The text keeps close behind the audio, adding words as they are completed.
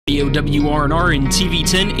WRNR and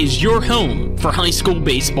TV10 is your home for high school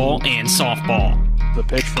baseball and softball. The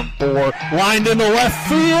pitch from Bohr, lined into left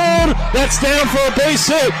field. That's down for a base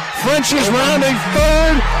hit. French is rounding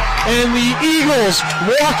third, and the Eagles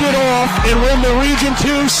walk it off and win the Region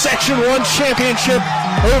 2 Section 1 championship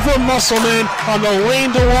over Musselman on the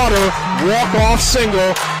lane to water walk-off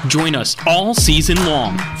single. Join us all season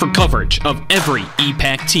long for coverage of every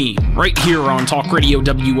EPAC team right here on Talk Radio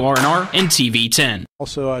WRNR and TV10.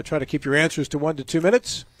 Also, try to keep your answers to 1 to 2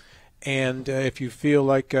 minutes. And if you feel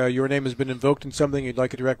like your name has been invoked in something, you'd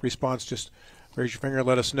like a direct response, just raise your finger and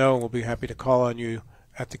let us know, and we'll be happy to call on you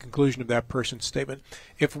at the conclusion of that person's statement.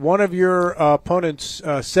 If one of your opponents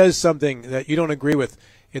says something that you don't agree with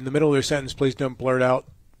in the middle of their sentence, please don't blurt out,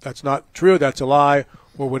 that's not true, that's a lie,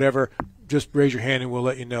 or whatever. Just raise your hand and we'll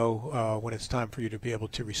let you know when it's time for you to be able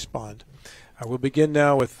to respond. We'll begin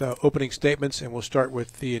now with opening statements, and we'll start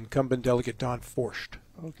with the incumbent delegate, Don Forst.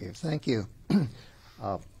 Okay, thank you.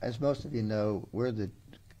 As most of you know, we're the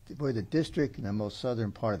district in the most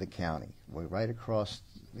southern part of the county. We're right across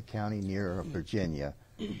the county near Virginia.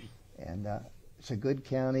 And it's a good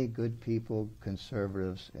county, good people,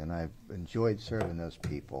 conservatives, and I've enjoyed serving those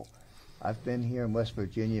people. I've been here in West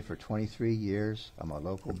Virginia for 23 years. I'm a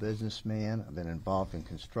local businessman. I've been involved in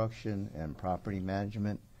construction and property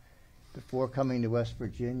management. Before coming to West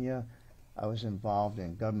Virginia, I was involved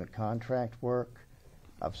in government contract work.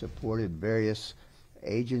 I've supported various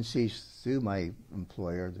agencies through my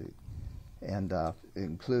employer, and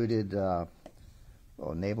included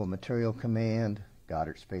Naval Material Command,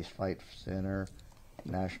 Goddard Space Flight Center,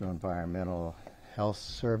 National Environmental Health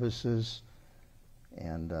Services,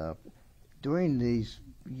 and during these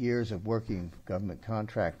years of working government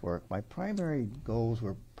contract work, my primary goals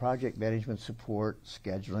were project management support,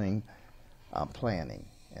 scheduling, planning,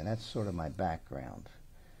 and that's sort of my background.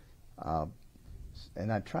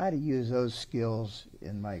 And I try to use those skills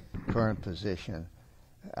in my current position.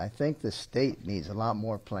 I think the state needs a lot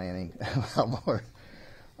more planning, a lot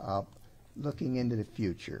more looking into the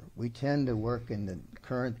future. We tend to work in the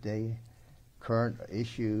current day, current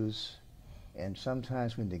issues, and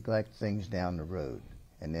sometimes we neglect things down the road,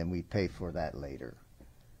 and then we pay for that later.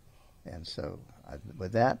 And so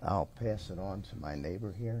with that, I'll pass it on to my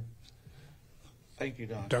neighbor here. Thank you,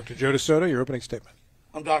 Don. Dr. Joe DeSoto, your opening statement.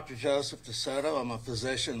 I'm Dr. Joseph DeSoto. I'm a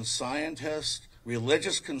physician, scientist,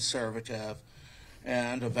 religious conservative,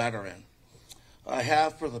 and a veteran. I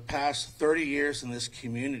have, for the past 30 years in this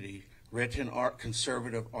community, written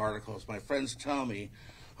conservative articles. My friends tell me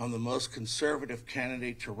I'm the most conservative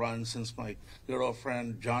candidate to run since my good old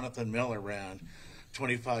friend Jonathan Miller ran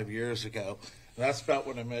 25 years ago. And that's about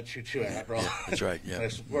when I met you too, Admiral. That's right, yeah. I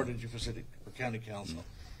supported you for county council.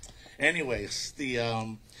 Anyways,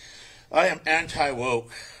 I am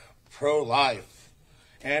anti-woke, pro-life,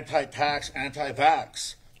 anti-tax,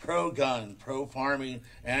 anti-vax, pro-gun, pro-farming,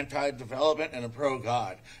 anti-development, and a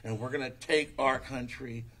pro-God. And we're going to take our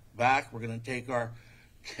country back. We're going to take our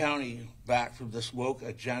county back from this woke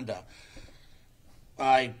agenda.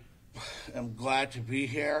 I am glad to be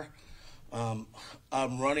here. I'm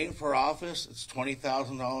running for office. It's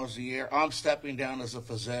 $20,000 a year. I'm stepping down as a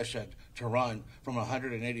physician to run from a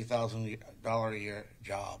 $180,000 a year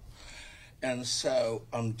job. And so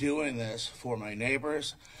I'm doing this for my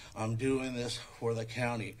neighbors. I'm doing this for the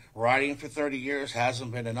county. Riding for 30 years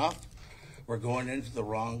hasn't been enough. We're going into the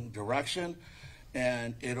wrong direction,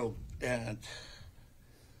 and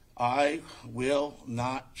I will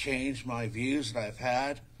not change my views that I've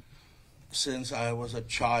had since I was a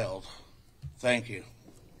child. Thank you.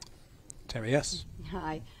 Tammy, yes.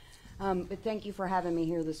 Hi. But thank you for having me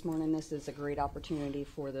here this morning. This is a great opportunity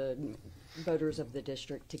for the voters of the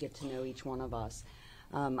district to get to know each one of us.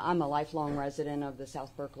 I'm a lifelong resident of the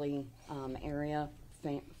South Berkeley area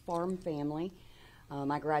farm family.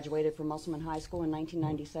 I graduated from Musselman High School in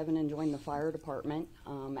 1997 and joined the fire department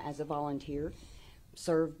as a volunteer.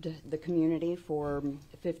 Served the community for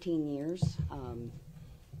 15 years.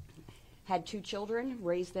 Had 2 children,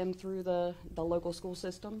 raised them through the local school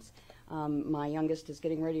systems. My youngest is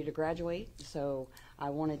getting ready to graduate, so I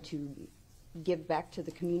wanted to give back to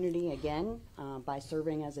the community again by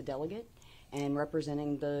serving as a delegate and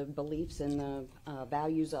representing the beliefs and the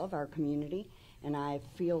values of our community. And I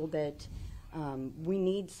feel that we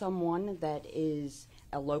need someone that is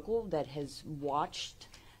a local that has watched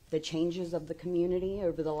the changes of the community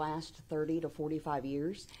over the last 30 to 45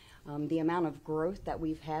 years. The amount of growth that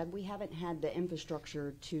we've had, we haven't had the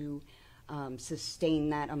infrastructure to sustain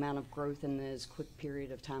that amount of growth in as quick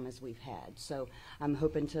period of time as we've had. So I'm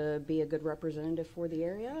hoping to be a good representative for the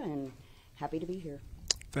area and happy to be here.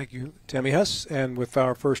 Thank you, Tammy Hess. And with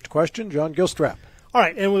our first question, John Gilstrap. All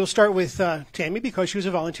right, and we'll start with Tammy because she was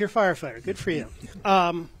a volunteer firefighter. Good for you.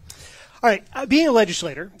 All right, being a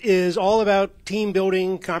legislator is all about team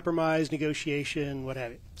building, compromise, negotiation, what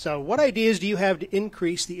have you. So what ideas do you have to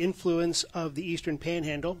increase the influence of the Eastern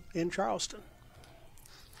Panhandle in Charleston?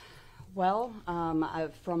 Well,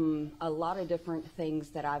 from a lot of different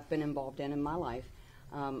things that I've been involved in my life,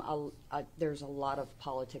 there's a lot of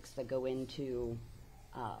politics that go into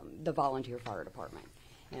the volunteer fire department.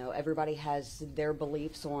 You know, everybody has their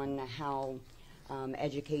beliefs on how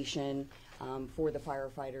education for the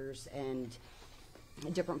firefighters and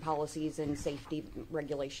different policies and safety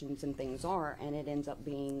regulations and things are, and it ends up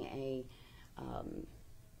being a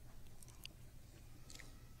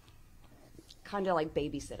kind of like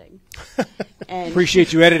babysitting. And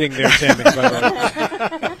Appreciate you editing there, Tammy, by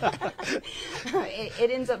the way. it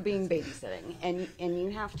ends up being babysitting, and you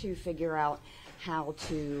have to figure out how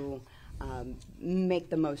to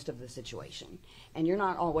make the most of the situation. And you're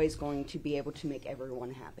not always going to be able to make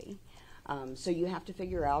everyone happy. So you have to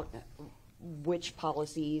figure out which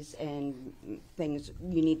policies and things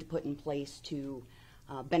you need to put in place to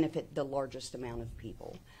benefit the largest amount of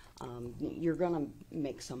people. You're going to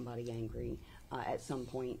make somebody angry at some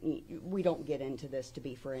point. We don't get into this to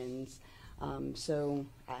be friends. So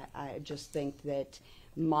I just think that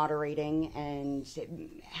moderating and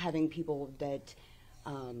having people that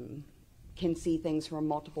can see things from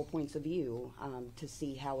multiple points of view to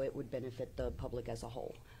see how it would benefit the public as a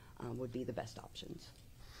whole would be the best options.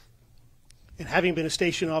 And having been a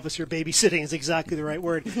station officer, babysitting is exactly the right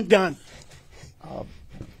word. Don.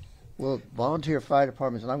 Well, volunteer fire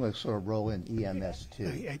departments, and I'm going to sort of roll in EMS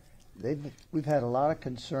too. We've had a lot of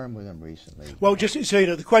concern with them recently. Well, just so you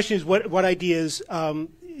know, the question is what ideas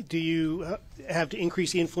do you have to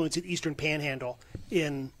increase the influence of the Eastern Panhandle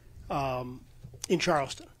in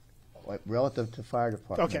Charleston? Relative to fire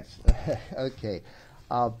departments. Okay. Okay.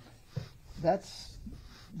 That's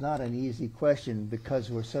not an easy question because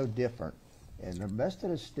we're so different. In the rest of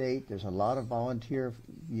the state, there's a lot of volunteer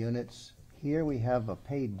units. Here we have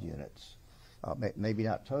paid units. Maybe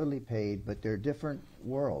not totally paid, but they're different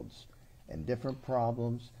worlds and different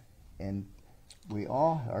problems. And we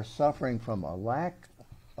all are suffering from a lack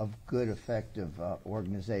of good, effective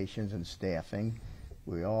organizations and staffing.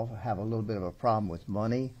 We all have a little bit of a problem with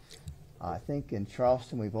money. I think in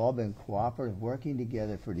Charleston we've all been cooperative, working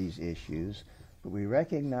together for these issues, but we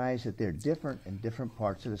recognize that they're different in different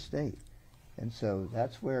parts of the state. And so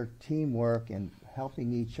that's where teamwork and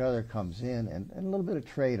helping each other comes in, and a little bit of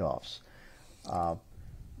trade-offs.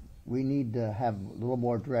 We need to have a little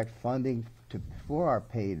more direct funding for our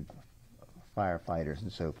paid firefighters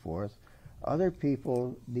and so forth. Other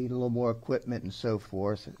people need a little more equipment and so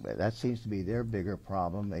forth. That seems to be their bigger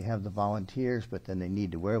problem. They have the volunteers, but then they need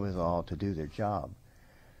the wherewithal to do their job.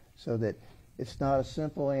 So that it's not a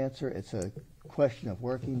simple answer. It's a question of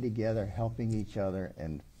working together, helping each other,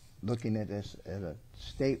 and looking at this as a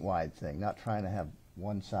statewide thing, not trying to have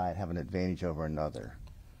one side have an advantage over another.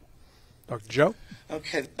 Dr. Joe?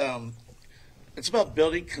 Okay, it's about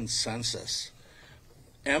building consensus,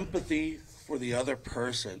 empathy for the other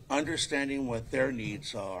person, understanding what their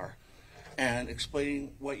needs are, and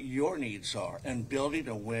explaining what your needs are, and building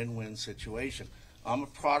a win-win situation. I'm a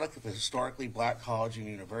product of a historically black college and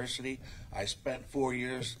university. I spent 4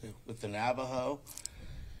 years with the Navajo.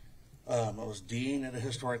 I was dean at a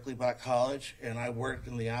historically black college, and I worked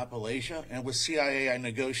in the Appalachia. And with CIA, I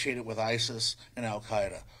negotiated with ISIS and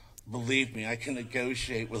Al-Qaeda. Believe me, I can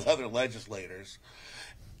negotiate with other legislators.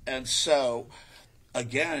 And so,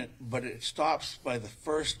 again, but it stops by the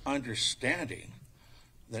first understanding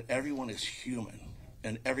that everyone is human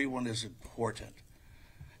and everyone is important,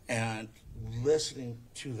 and listening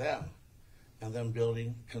to them and then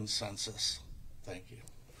building consensus. Thank you.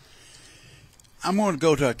 I'm going to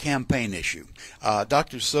go to a campaign issue.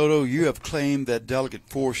 Dr. Soto, you have claimed that Delegate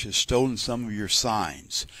Force has stolen some of your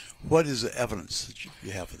signs. What is the evidence that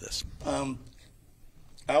you have for this?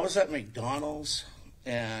 I was at McDonald's,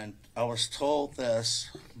 and I was told this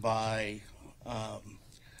by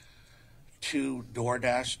 2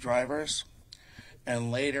 DoorDash drivers,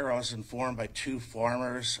 and later I was informed by 2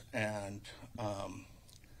 farmers and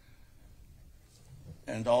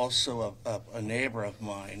also a neighbor of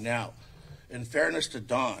mine. Now, in fairness to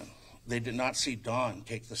Don, they did not see Don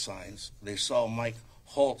take the signs. They saw Mike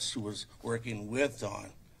Holtz, who was working with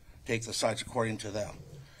Don, take the signs according to them.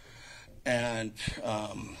 And,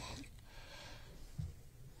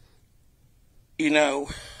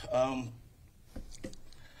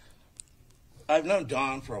 I've known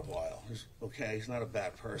Don for a while. He's not a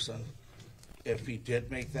bad person. If he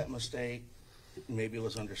did make that mistake, maybe it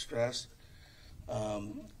was under stress.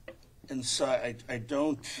 And so I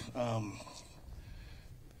don't,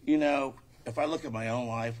 you know, if I look at my own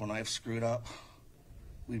life when I've screwed up,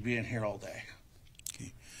 we'd be in here all day.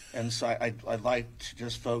 Okay. And so I'd like to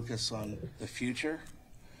just focus on the future.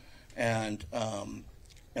 And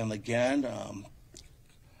again,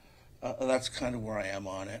 that's kind of where I am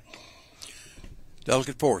on it.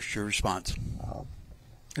 Delegate Forrest, your response.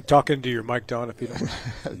 Talk into your mic, Don, if you don't mind.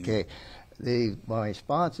 Okay. My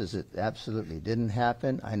response is it absolutely didn't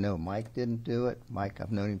happen. I know Mike didn't do it. Mike,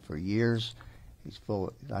 I've known him for years. He's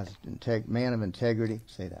man of integrity.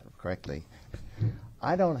 Say that correctly.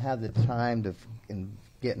 I don't have the time to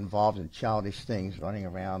get involved in childish things, running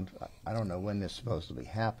around. I don't know when this supposedly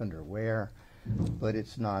happened or where, but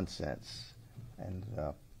it's nonsense. And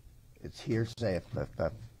it's hearsay. If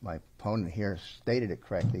my opponent here stated it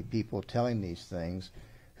correctly, people telling these things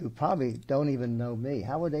who probably don't even know me.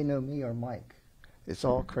 How would they know me or Mike? It's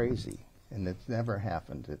all crazy, and it's never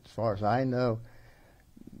happened. As far as I know,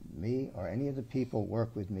 me or any of the people who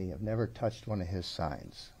work with me have never touched one of his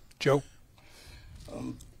signs. Joe?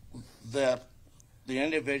 The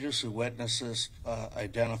individuals who witnessed this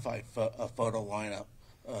identified a photo lineup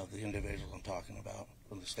of the individual I'm talking about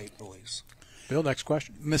from the state police. Bill, next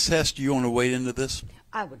question. Ms. Hess, do you want to wade into this?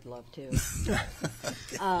 I would love to.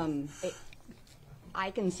 I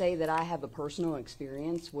can say that I have a personal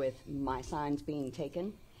experience with my signs being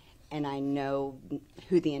taken, and I know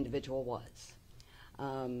who the individual was.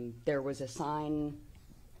 There was a sign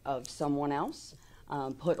of someone else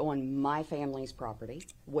put on my family's property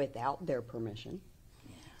without their permission.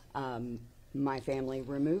 My family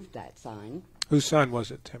removed that sign. Whose sign was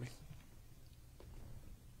it, Tammy?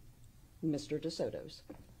 Mr. DeSoto's.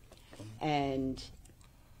 And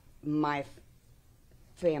my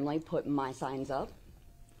family put my signs up.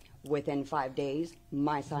 Within 5 days,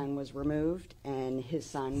 my sign was removed, and his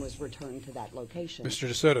sign was returned to that location. Mr.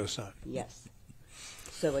 DeSoto's sign? Yes.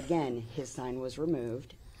 So again, his sign was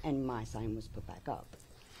removed, and my sign was put back up.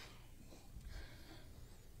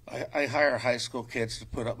 I hire high school kids to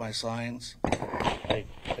put up my signs. I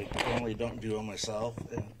normally don't do them myself,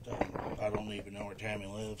 and I don't even know where Tammy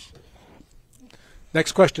lives.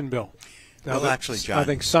 Next question, Bill. Now Well, actually, John, I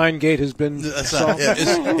think Signgate has been solved.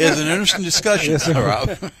 It's an interesting discussion,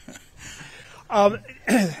 Rob.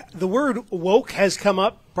 The word woke has come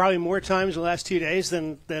up probably more times in the last 2 days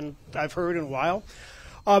than I've heard in a while.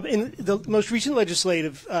 In the most recent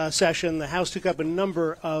legislative session, the House took up a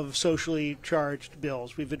number of socially charged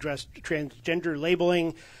bills. We've addressed transgender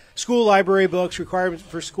labeling, school library books, requirements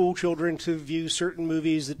for school children to view certain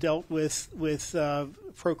movies that dealt with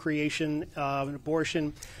procreation and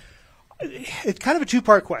abortion. It's kind of a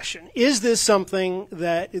two-part question. Is this something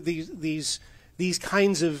that these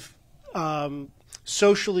kinds of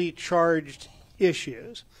socially charged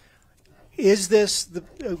issues, is this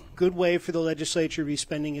a good way for the legislature to be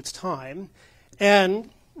spending its time?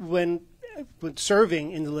 And when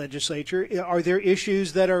serving in the legislature, are there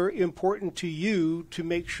issues that are important to you to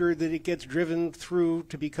make sure that it gets driven through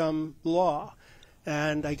to become law?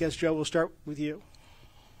 And I guess, Joe, we'll start with you.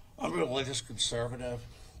 I'm a religious conservative,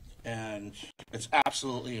 and it's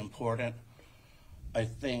absolutely important. I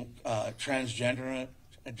think transgenderism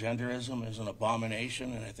is an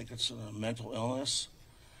abomination, and I think it's a mental illness.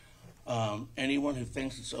 Anyone who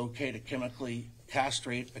thinks it's okay to chemically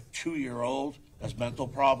castrate a 2-year-old has mental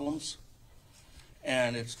problems,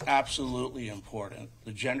 and it's absolutely important.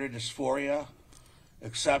 The gender dysphoria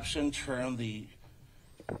exception turned the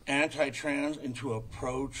anti-trans into a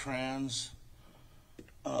pro-trans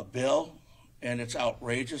bill, and it's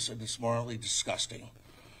outrageous and it's morally disgusting.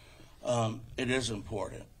 It is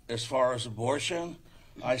important. As far as abortion,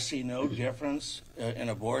 I see no difference in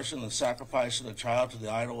abortion than sacrifice of the child to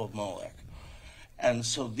the idol of Molech. And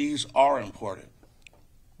so these are important.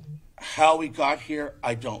 How we got here,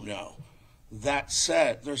 I don't know. That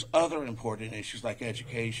said, there's other important issues like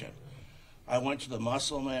education. I went to the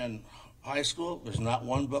Musselman High School. There's not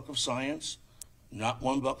one book of science, not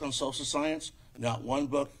one book on social science, not one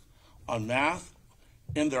book on math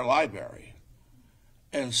in their library.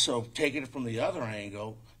 And so taking it from the other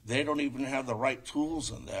angle, they don't even have the right tools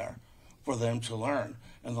in there for them to learn.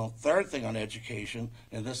 And the third thing on education,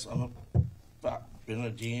 and this, I've been a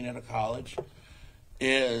dean at a college,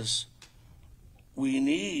 is we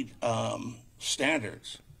need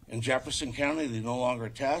standards. In Jefferson County, they no longer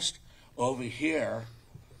test. Over here,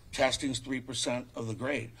 testing's 3% of the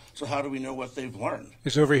grade. So how do we know what they've learned?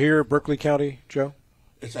 Is over here Berkeley County, Joe?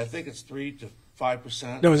 I think it's 3 to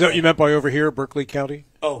 5%. No, is that what you meant by over here, Berkeley County?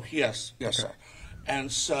 Oh, yes, Okay. sir.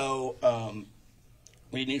 And so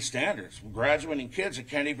we need standards. We're graduating kids that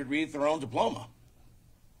can't even read their own diploma.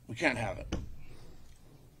 We can't have it.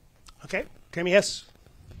 Okay. Tammy Hess.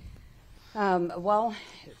 Well,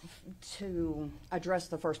 to address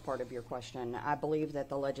the first part of your question, I believe that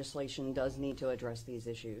the legislation does need to address these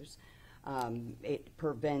issues. It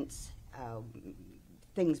prevents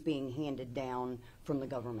things being handed down from the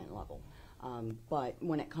government level. But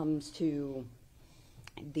when it comes to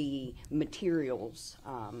the materials,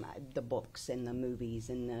 the books and the movies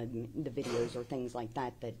and the videos or things like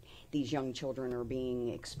that that these young children are being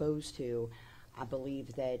exposed to, I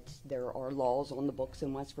believe that there are laws on the books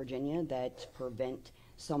in West Virginia that prevent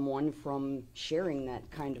someone from sharing that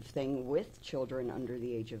kind of thing with children under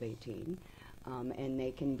the age of 18, and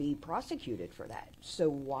they can be prosecuted for that. So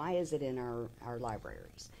why is it in our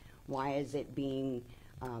libraries? Why is it being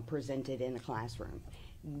presented in a classroom?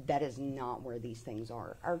 That is not where these things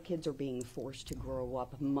are. Our kids are being forced to grow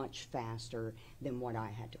up much faster than what I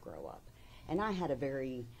had to grow up. And I had a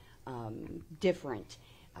very different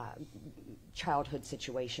childhood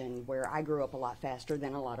situation where I grew up a lot faster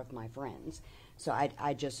than a lot of my friends. So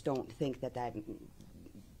I just don't think that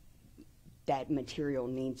material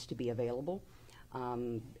needs to be available.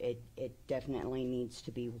 It definitely needs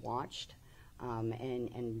to be watched,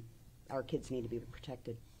 and our kids need to be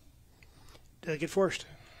protected. Delegate Forrest.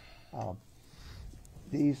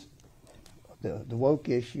 The woke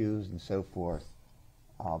issues and so forth,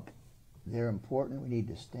 they're important. We need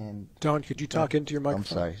to stand. Don, could you talk into your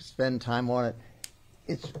microphone? I'm sorry. Spend time on it.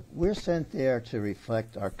 We're sent there to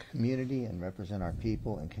reflect our community and represent our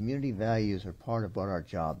people, and community values are part of what our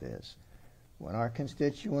job is. When our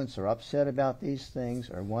constituents are upset about these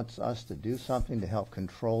things or wants us to do something to help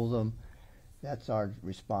control them, that's our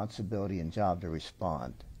responsibility and job to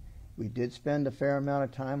respond. We did spend a fair amount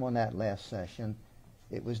of time on that last session.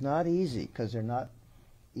 It was not easy because they're not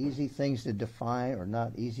easy things to define or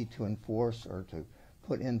not easy to enforce or to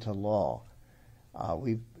put into law.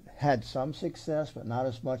 We've had some success, but not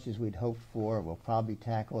as much as we'd hoped for. We'll probably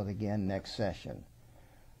tackle it again next session.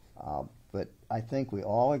 But I think we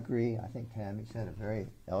all agree, I think Tammy said it very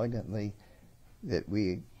elegantly, that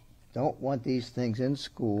we don't want these things in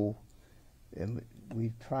school. And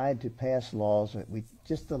we've tried to pass laws.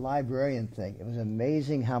 Just the librarian thing, it was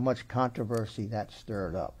amazing how much controversy that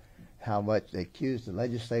stirred up, how much they accused the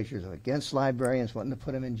legislatures of against librarians, wanting to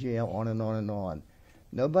put them in jail, on and on and on.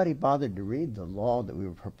 Nobody bothered to read the law that we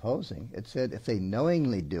were proposing. It said if they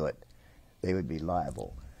knowingly do it, they would be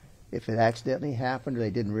liable. If it accidentally happened or they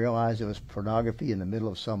didn't realize it was pornography in the middle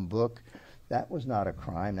of some book, that was not a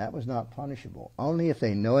crime. That was not punishable. Only if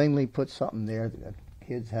they knowingly put something there that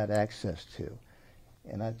kids had access to.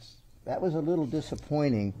 And that was a little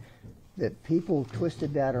disappointing that people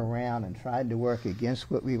twisted that around and tried to work against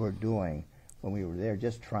what we were doing when we were there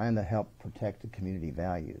just trying to help protect the community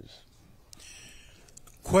values.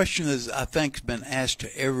 Question is, I think, has been asked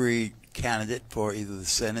to every candidate for either the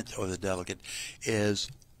Senate or the delegate is,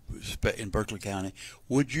 in Berkeley County,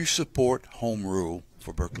 would you support home rule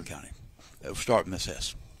for Berkeley County? We'll start with Ms.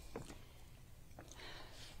 Hess.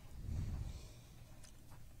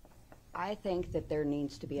 I think that there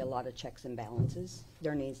needs to be a lot of checks and balances.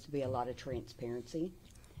 There needs to be a lot of transparency.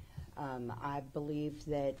 I believe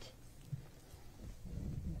that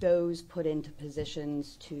those put into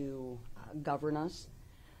positions to govern us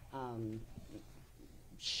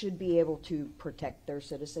should be able to protect their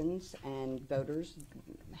citizens and voters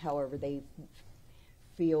however they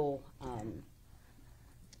feel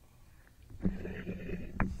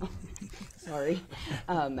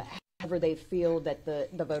however they feel that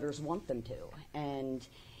the voters want them to. And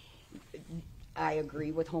I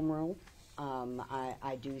agree with home rule.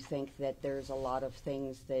 I do think that there's a lot of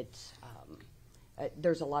things that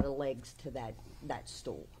there's a lot of legs to that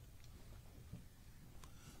stool.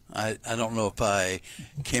 I don't know if I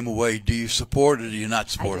came away. Do you support or do you not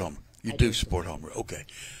support home? You do support home rule. Okay.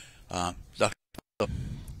 Dr.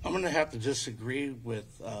 I'm going to have to disagree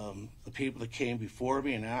with the people that came before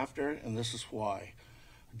me and after, and this is why.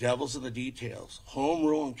 Devil's in the details. Home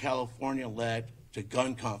rule in California led to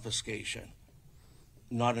gun confiscation,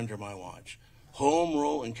 not under my watch. Home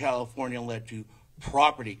rule in California led to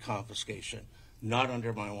property confiscation, not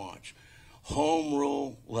under my watch. Home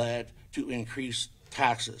rule led to increased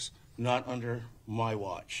taxes, not under my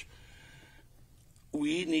watch.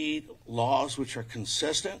 We need laws which are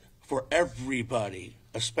consistent for everybody,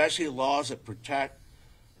 especially laws that protect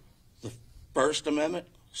the First Amendment,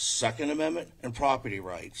 Second Amendment, and property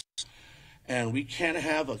rights. And we can't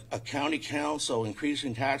have a county council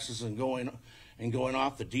increasing taxes and going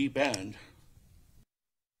off the deep end,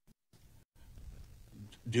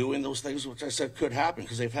 doing those things which I said could happen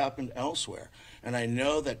because they've happened elsewhere. And I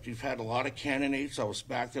know that you've had a lot of candidates. I was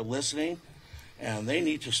back there listening, and they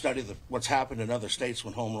need to study what's happened in other states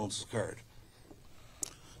when home rules occurred.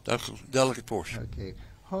 Delegate Force. Okay.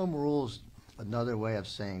 Home rules, another way of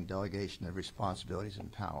saying delegation of responsibilities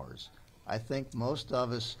and powers. I think most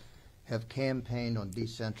of us have campaigned on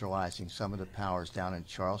decentralizing some of the powers down in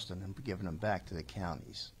Charleston and giving them back to the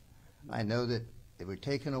counties. I know that they were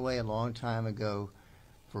taken away a long time ago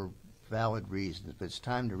for valid reasons, but it's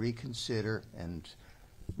time to reconsider and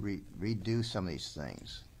redo some of these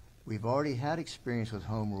things. We've already had experience with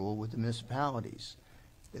home rule with the municipalities.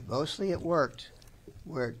 Mostly it worked.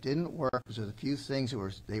 Where it didn't work was a few things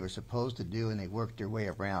that they were supposed to do, and they worked their way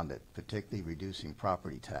around it, particularly reducing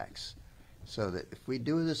property tax. So that if we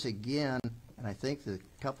do this again, and I think the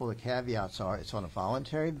couple of caveats are, it's on a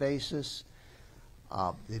voluntary basis.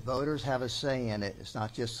 The voters have a say in it. It's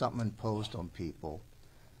not just something imposed on people.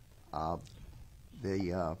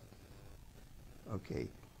 Okay,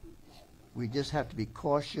 we just have to be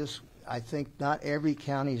cautious. I think not every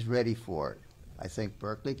county is ready for it. I think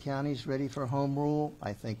Berkeley County is ready for home rule.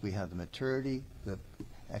 I think we have the maturity, the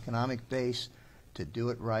economic base to do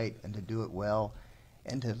it right and to do it well,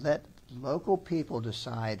 and to let local people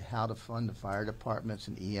decide how to fund the fire departments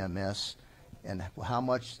and EMS and how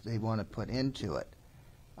much they want to put into it.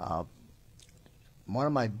 One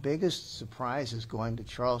of my biggest surprises going to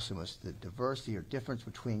Charleston was the diversity or difference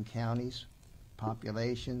between counties,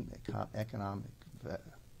 population, economic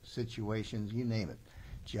situations, you name it,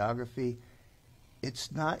 geography.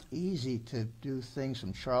 It's not easy to do things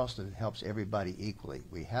from Charleston that helps everybody equally.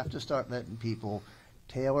 We have to start letting people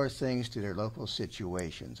tailor things to their local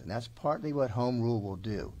situations, and that's partly what home rule will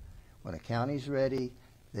do. When a county's ready,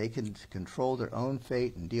 they can control their own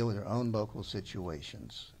fate and deal with their own local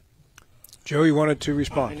situations. Joe, you wanted to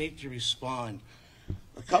respond. I need to respond.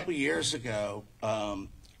 A couple years ago,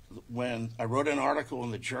 when I wrote an article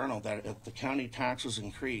in the Journal that if the county taxes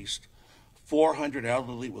increased, 400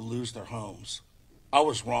 elderly would lose their homes. I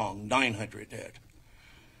was wrong. 900 did.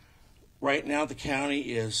 Right now, the county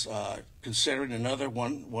is considering another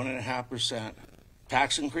 1.5%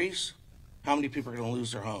 tax increase. How many people are going to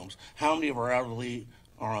lose their homes? How many of our elderly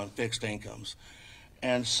are on fixed incomes?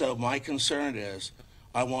 And so my concern is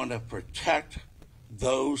I want to protect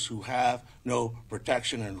those who have no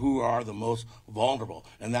protection and who are the most vulnerable.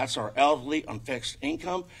 And that's our elderly on fixed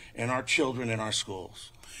income and our children in our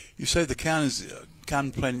schools. You say the county's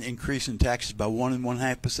contemplating increasing taxes by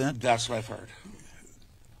 1.5%? That's what I've heard.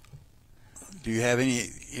 Do you have any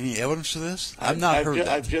evidence of this? I've not heard that.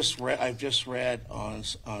 I've just read on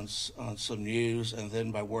some news and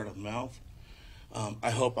then by word of mouth.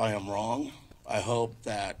 I hope I am wrong. I hope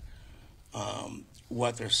that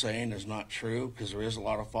what they're saying is not true, because there is a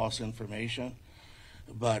lot of false information.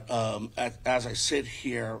 But as I sit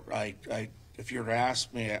here, if you were to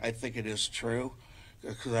ask me, I think it is true,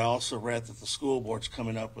 because I also read that the school board's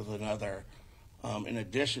coming up with another, in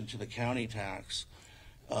addition to the county tax.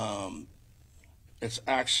 It's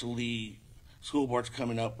actually, school board's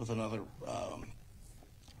coming up with another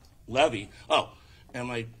levy. Oh, and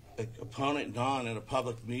my opponent, Don, in a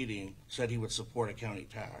public meeting said he would support a county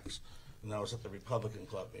tax. And that was at the Republican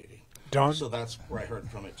Club meeting. Don? So that's where I heard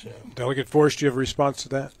from it, too. Delegate Forrest, do you have a response to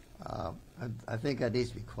that? I think I need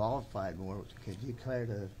to be qualified more. Could you care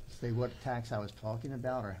to say what tax I was talking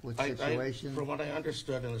about or what situation? From what I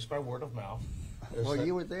understood, and it's by word of mouth. Well,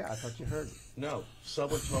 you were there. I thought you heard it. No,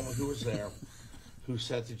 someone told me who was there who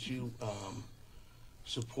said that you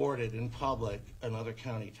supported in public another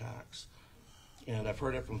county tax. And I've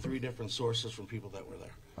heard it from 3 different sources from people that were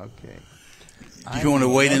there. Okay. Do you want to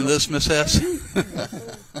wait in this, Miss S?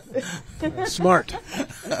 Smart.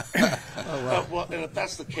 Well, and if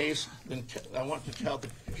that's the case, then I want to tell the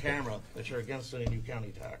camera that you're against any new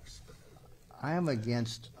county tax. I am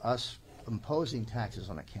against us imposing taxes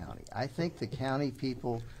on a county. I think the county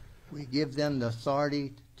people, we give them the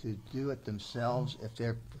authority to do it themselves if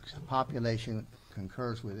their population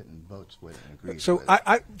concurs with it and votes with it and agrees So with it.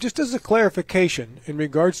 I just as a clarification in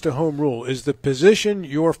regards to home rule, is the position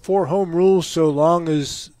you're for home rules so long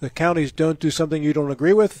as the counties don't do something you don't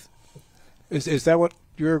agree with? Is that what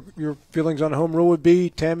your feelings on home rule would be,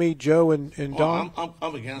 Tammy, Joe, and Don?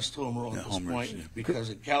 I'm against home rule at this point because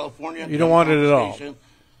in California, you don't want it at all.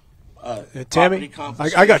 Tammy,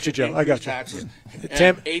 I got you, Joe. I got you. Taxes,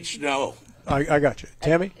 Tam, H no. I got you,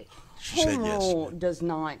 Tammy. Home rule does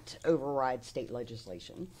not override state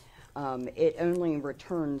legislation. It only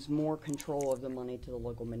returns more control of the money to the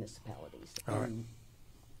local municipalities. All right.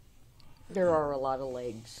 There are a lot of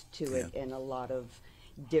legs to it and a lot of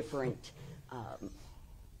different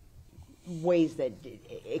ways that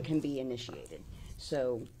it can be initiated.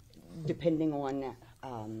 So depending on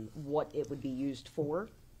what it would be used for,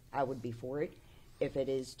 I would be for it. if it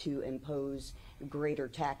is to impose greater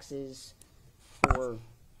taxes for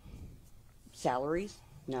salaries,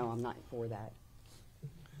 no, I'm not for that.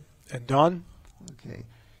 And Don? Okay.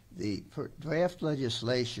 The draft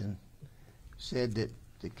legislation said that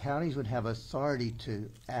the counties would have authority to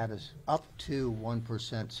add up to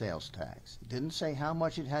 1% sales tax. It didn't say how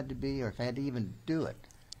much it had to be or if they had to even do it.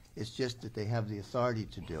 It's just that they have the authority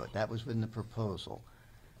to do it. That was in the proposal.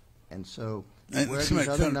 And so where these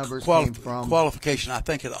other numbers came from. Qualification, I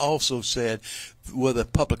think it also said with a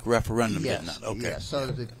public referendum, yes, didn't it? Okay. Yes, so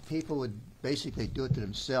the people would basically do it to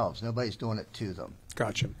themselves. Nobody's doing it to them.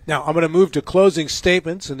 Gotcha. Now, I'm going to move to closing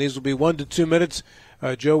statements, and these will be 1 to 2 minutes.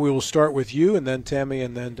 Joe, we will start with you, and then Tammy,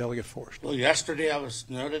 and then Delegate Forrest. Well, yesterday I was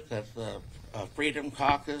noted that the Freedom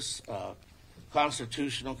Caucus,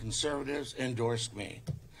 Constitutional Conservatives, endorsed me.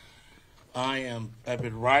 I've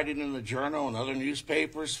been writing in the Journal and other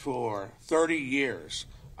newspapers for 30 years.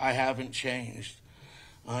 I haven't changed.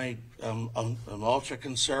 I'm ultra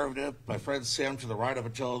conservative. My friends say I'm to the right of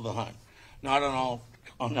Attila the Hun. Not on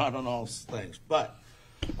all things, but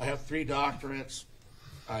I have 3 doctorates.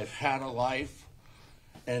 I've had a life,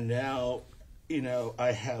 and now,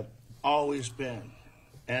 I have always been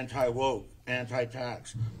anti-woke,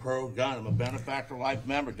 anti-tax, pro-gun. I'm a benefactor life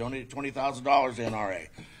member. Donated $20,000 to NRA.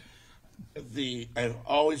 I've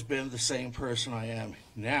always been the same person I am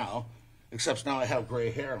now, except now I have gray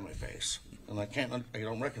hair on my face, and I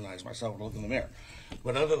don't recognize myself when I look in the mirror.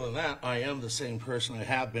 But other than that, I am the same person I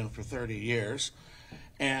have been for 30 years,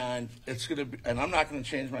 and I'm not going to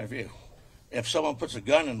change my view. If someone puts a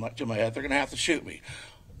gun to my head, they're going to have to shoot me.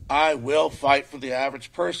 I will fight for the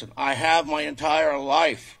average person. I have my entire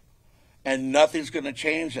life, and nothing's going to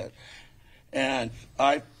change it. And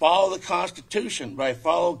I follow the Constitution, but I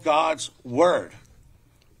follow God's Word.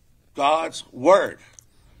 God's Word.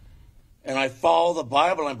 And I follow the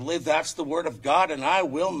Bible, and I believe that's the Word of God, and I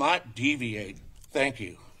will not deviate. Thank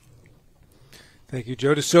you. Thank you,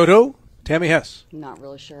 Joe DeSoto. Tammy Hess. Not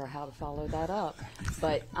really sure how to follow that up,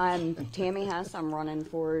 but I'm Tammy Hess. I'm running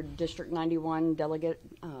for District 91 delegate.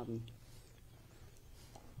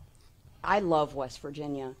 I love West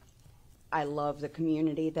Virginia. I love the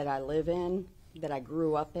community that I live in, that I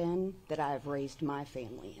grew up in, that I have raised my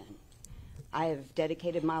family in. I have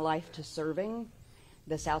dedicated my life to serving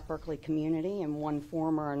the South Berkeley community in one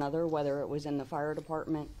form or another, whether it was in the fire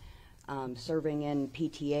department, serving in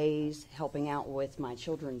PTAs, helping out with my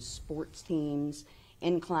children's sports teams,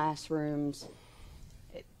 in classrooms.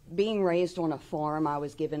 Being raised on a farm, I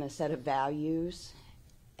was given a set of values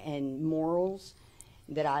and morals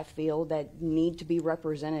that I feel that need to be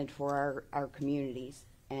represented for our communities,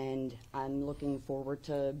 and I'm looking forward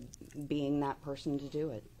to being that person to do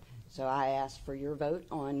it. So I ask for your vote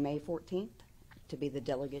on May 14th to be the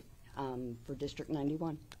delegate for District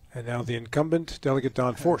 91. And now the incumbent, Delegate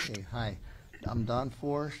Don Forrest. Okay, hi, I'm Don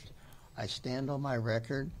Forrest. I stand on my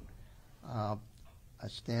record. I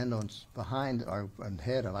stand behind or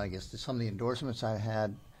ahead of, I guess, some of the endorsements I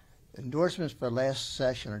had. Endorsements for last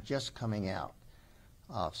session are just coming out.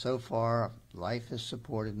 So far, Life has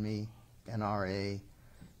supported me, NRA,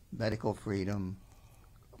 Medical Freedom,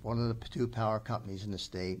 one of the 2 power companies in the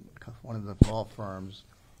state, one of the law firms,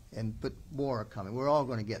 but more are coming. We're all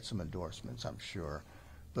going to get some endorsements, I'm sure.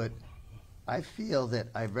 But I feel that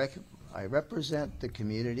I represent the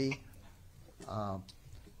community,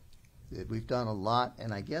 that we've done a lot,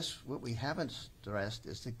 and I guess what we haven't stressed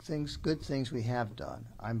is the good things we have done.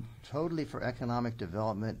 I'm totally for economic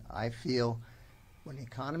development. I feel when the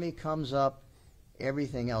economy comes up,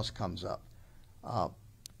 everything else comes up.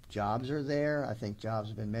 Jobs are there. I think jobs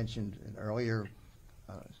have been mentioned in earlier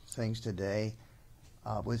things today.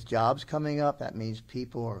 With jobs coming up, that means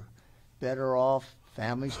people are better off.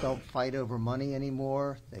 Families don't fight over money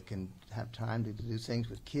anymore. They can have time to do things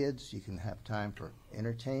with kids. You can have time for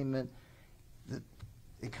entertainment. The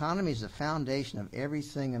economy is the foundation of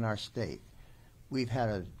everything in our state. We've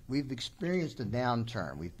experienced a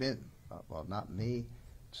downturn. We've been, well, not me.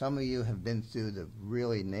 Some of you have been through the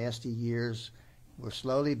really nasty years. We're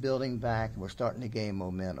slowly building back, and we're starting to gain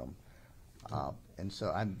momentum. And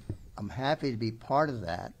so I'm happy to be part of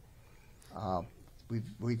that.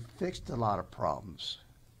 We've fixed a lot of problems.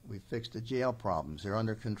 We've fixed the jail problems. They're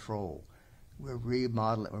under control. We're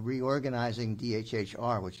reorganizing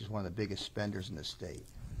DHHR, which is one of the biggest spenders in the state.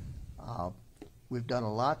 We've done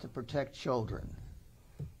a lot to protect children.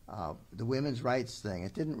 The women's rights thing,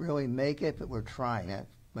 it didn't really make it, but we're trying. That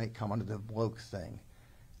might come under the woke thing.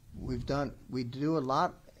 We do a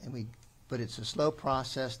lot, but it's a slow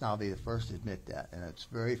process, and I'll be the first to admit that, and it's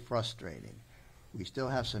very frustrating. We still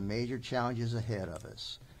have some major challenges ahead of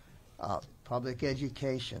us. Public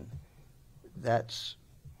education. that's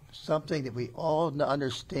something that we all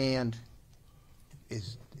understand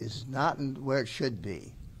is not where it should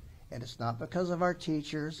be. And it's not because of our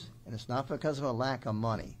teachers, and it's not because of a lack of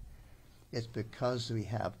money. It's because we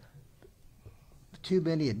have too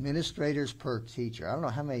many administrators per teacher. I don't know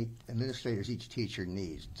how many administrators each teacher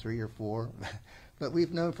needs, 3 or 4. But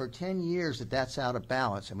we've known for 10 years that that's out of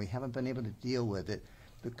balance, and we haven't been able to deal with it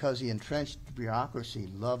because the entrenched bureaucracy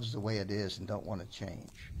loves the way it is and don't want to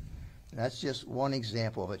change. And that's just one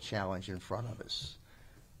example of a challenge in front of us.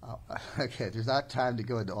 Okay, there's not time to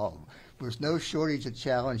go into all of them. There's no shortage of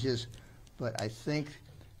challenges, but I think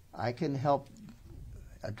I can help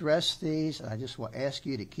address these, and I just want to ask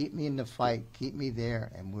you to keep me in the fight, keep me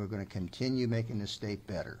there, and we're going to continue making the state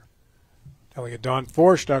better. Delegate Don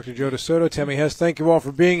Forsch, Dr. Joe DeSoto, Tammy Hess, thank you all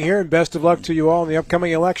for being here, and best of luck to you all in the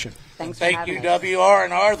upcoming election. Thanks for Thank having you, us.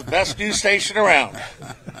 WRNR, the best news station around.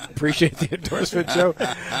 Appreciate the endorsement, Joe.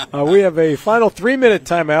 We have a final 3-minute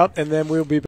timeout, and then we'll be back.